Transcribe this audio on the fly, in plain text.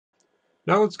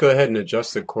Now let's go ahead and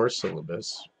adjust the course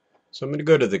syllabus. So I'm going to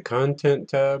go to the Content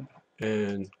tab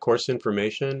and Course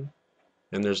Information,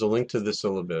 and there's a link to the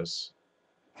syllabus.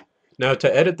 Now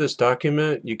to edit this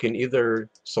document, you can either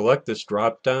select this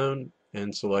drop down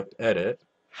and select Edit,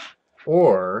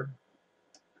 or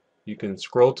you can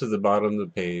scroll to the bottom of the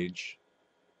page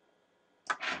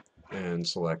and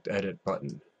select Edit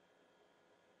button.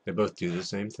 They both do the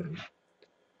same thing.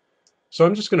 So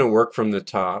I'm just going to work from the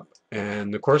top,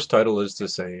 and the course title is the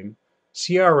same.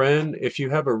 CRN, if you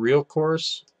have a real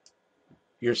course,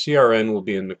 your CRN will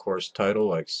be in the course title,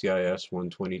 like CIS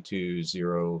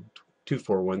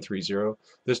 122.0.24130.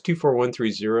 This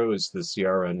 24130 is the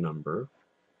CRN number,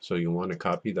 so you'll want to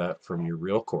copy that from your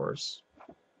real course.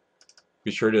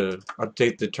 Be sure to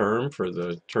update the term for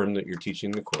the term that you're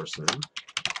teaching the course in.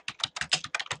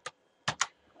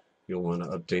 You'll want to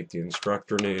update the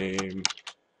instructor name,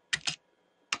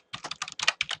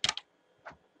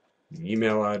 the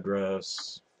email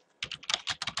address,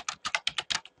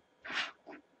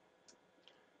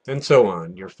 and so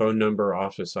on. Your phone number,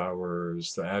 office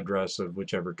hours, the address of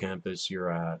whichever campus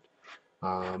you're at.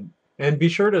 And be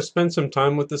sure to spend some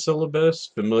time with the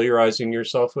syllabus, familiarizing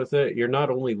yourself with it. You're not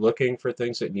only looking for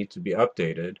things that need to be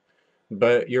updated,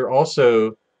 but you're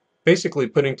also basically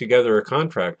putting together a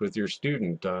contract with your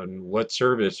student on what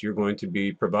service you're going to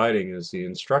be providing as the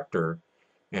instructor.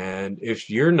 And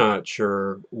if you're not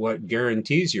sure what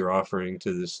guarantees you're offering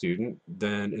to the student,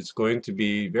 then it's going to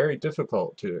be very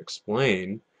difficult to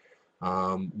explain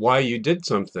why you did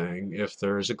something if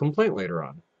there's a complaint later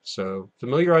on. So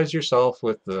familiarize yourself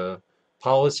with the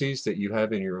policies that you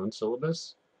have in your own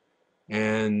syllabus,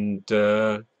 and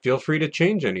feel free to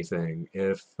change anything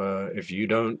if you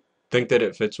don't think that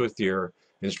it fits with your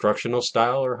instructional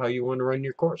style or how you want to run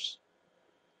your course.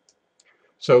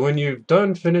 So when you've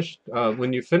finished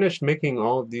making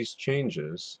all of these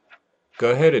changes,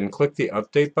 go ahead and click the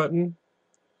update button,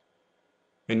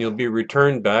 and you'll be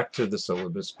returned back to the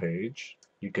syllabus page.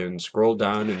 You can scroll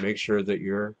down and make sure that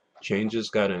your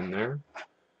changes got in there.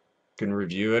 You can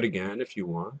review it again if you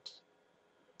want,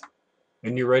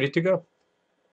 and you're ready to go.